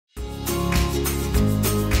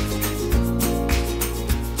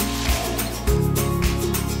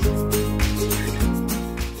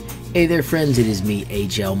Hey there friends, it is me,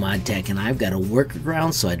 HLModTech, and I've got a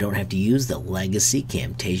workaround so I don't have to use the legacy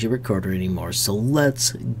Camtasia recorder anymore, so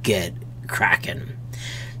let's get cracking.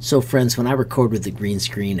 So friends, when I record with the green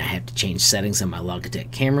screen, I have to change settings on my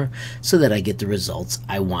Logitech camera so that I get the results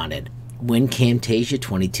I wanted. When Camtasia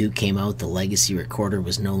 22 came out, the legacy recorder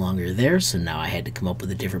was no longer there, so now I had to come up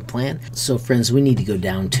with a different plan. So friends, we need to go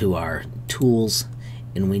down to our tools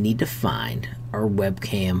and we need to find our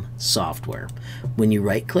webcam software. When you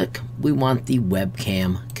right click, we want the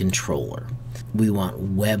webcam controller. We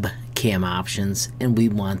want webcam options and we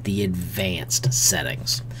want the advanced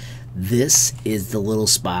settings. This is the little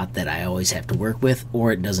spot that I always have to work with,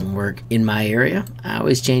 or it doesn't work in my area. I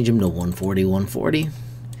always change them to 140, 140.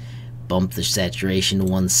 Bump the saturation to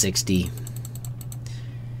 160.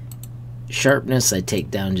 Sharpness I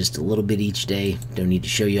take down just a little bit each day. Don't need to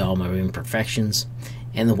show you all my imperfections.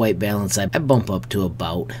 And the white balance I bump up to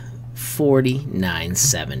about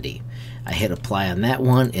 4970. I hit apply on that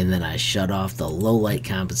one and then I shut off the low light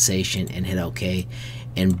compensation and hit OK,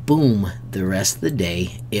 and boom, the rest of the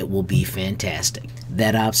day it will be fantastic.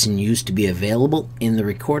 That option used to be available in the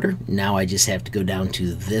recorder. Now I just have to go down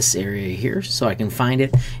to this area here so I can find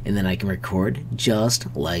it, and then I can record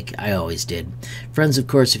just like I always did. Friends, of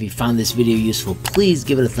course, if you found this video useful, please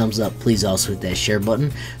give it a thumbs up. Please also hit that share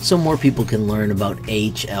button so more people can learn about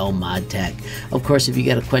HLModTech. Of course, if you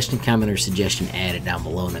got a question, comment, or suggestion, add it down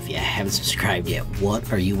below. And if you haven't subscribed yet,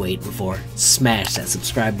 what are you waiting for? Smash that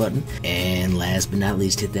subscribe button. And last but not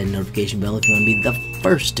least, hit that notification bell if you want to be the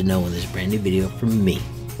first to know when there's a brand new video from me,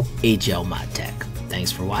 HLModTech.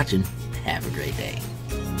 Thanks for watching. Have a great day.